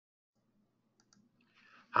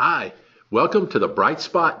Hi, welcome to the Bright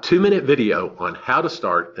Spot 2-minute video on how to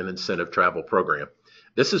start an incentive travel program.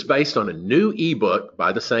 This is based on a new ebook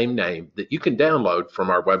by the same name that you can download from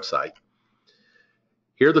our website.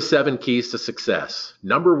 Here are the 7 keys to success.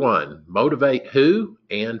 Number 1, motivate who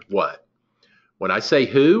and what. When I say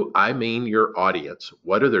who, I mean your audience.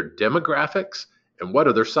 What are their demographics and what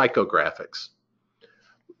are their psychographics?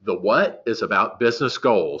 The what is about business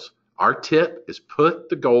goals. Our tip is put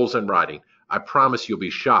the goals in writing. I promise you'll be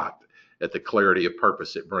shocked at the clarity of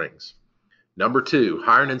purpose it brings. Number 2,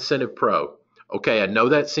 hire an incentive pro. Okay, I know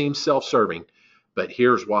that seems self-serving, but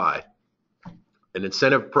here's why. An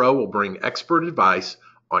incentive pro will bring expert advice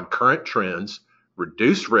on current trends,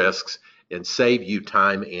 reduce risks, and save you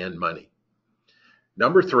time and money.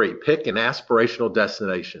 Number 3, pick an aspirational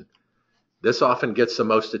destination. This often gets the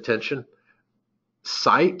most attention.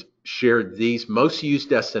 Site shared these most used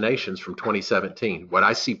destinations from 2017. What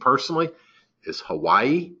I see personally is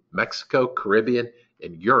Hawaii, Mexico, Caribbean,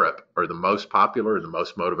 and Europe are the most popular and the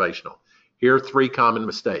most motivational. Here are 3 common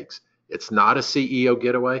mistakes. It's not a CEO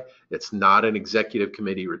getaway. It's not an executive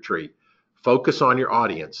committee retreat. Focus on your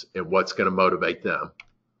audience and what's going to motivate them.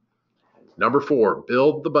 Number 4,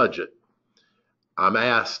 build the budget. I'm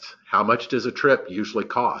asked, how much does a trip usually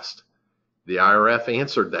cost? The IRF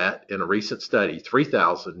answered that in a recent study,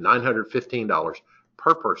 $3,915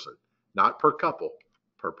 per person, not per couple,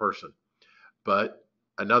 per person. But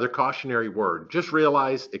another cautionary word, just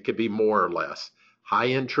realize it could be more or less.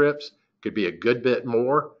 High-end trips could be a good bit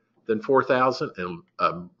more than $4,000, and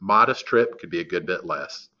a modest trip could be a good bit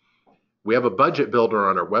less. We have a budget builder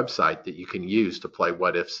on our website that you can use to play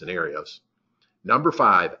what-if scenarios. Number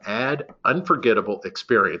 5, add unforgettable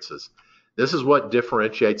experiences. This is what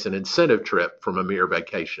differentiates an incentive trip from a mere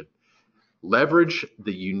vacation. Leverage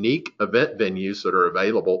the unique event venues that are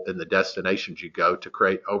available in the destinations you go to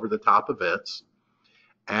create over-the-top events.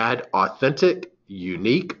 Add authentic,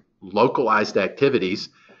 unique, localized activities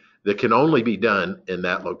that can only be done in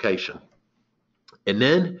that location. And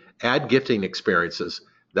then add gifting experiences.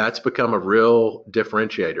 That's become a real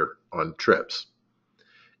differentiator on trips.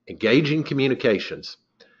 Engaging communications.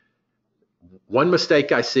 One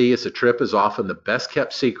mistake I see is a trip is often the best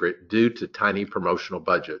kept secret due to tiny promotional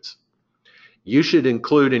budgets. You should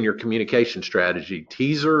include in your communication strategy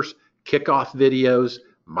teasers, kickoff videos,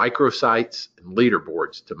 microsites, and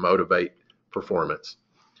leaderboards to motivate performance.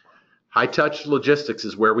 High-touch logistics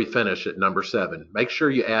is where we finish at number 7. Make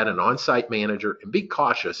sure you add an on-site manager and be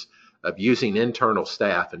cautious of using internal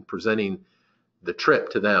staff and presenting the trip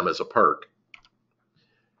to them as a perk.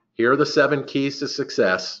 Here are the 7 keys to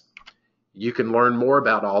success. You can learn more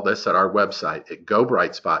about all this at our website at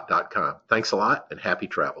gobrightspot.com. Thanks a lot and happy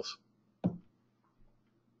travels.